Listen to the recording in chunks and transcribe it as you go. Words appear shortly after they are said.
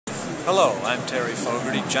Hello, I'm Terry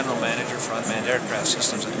Fogarty, General Manager for Unmanned Aircraft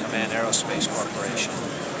Systems at Kaman Aerospace Corporation.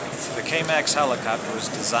 The KMAX helicopter was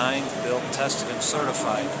designed, built, tested, and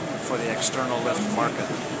certified for the external lift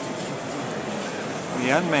market.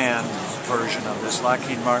 The unmanned version of this,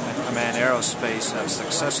 Lockheed Martin and Kaman Aerospace have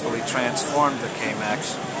successfully transformed the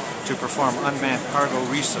KMAX to perform unmanned cargo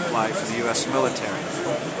resupply for the U.S. military.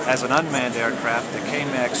 As an unmanned aircraft, the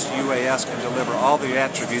KMAX UAS can deliver all the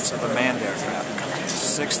attributes of a manned aircraft.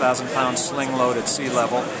 6,000 pound sling load at sea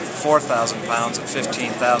level, 4,000 pounds at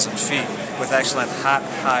 15,000 feet, with excellent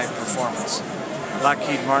high performance.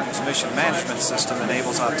 Lockheed Martin's mission management system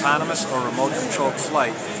enables autonomous or remote controlled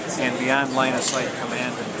flight and beyond line of sight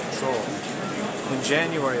command and control. In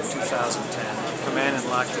January of 2010, Kaman and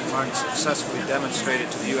Lockheed Martin successfully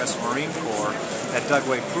demonstrated to the U.S. Marine Corps at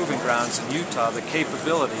Dugway Proving Grounds in Utah the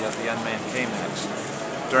capability of the unmanned KMAX.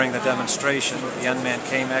 During the demonstration, the unmanned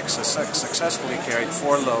KMAX has successfully carried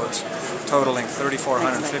 4 loads totaling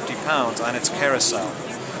 3,450 pounds on its carousel.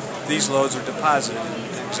 These loads are deposited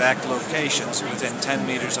in exact locations within 10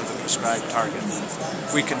 meters of the prescribed target.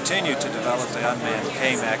 We continue to develop the unmanned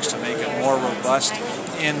KMAX to make it more robust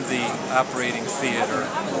in the operating theater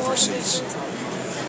overseas.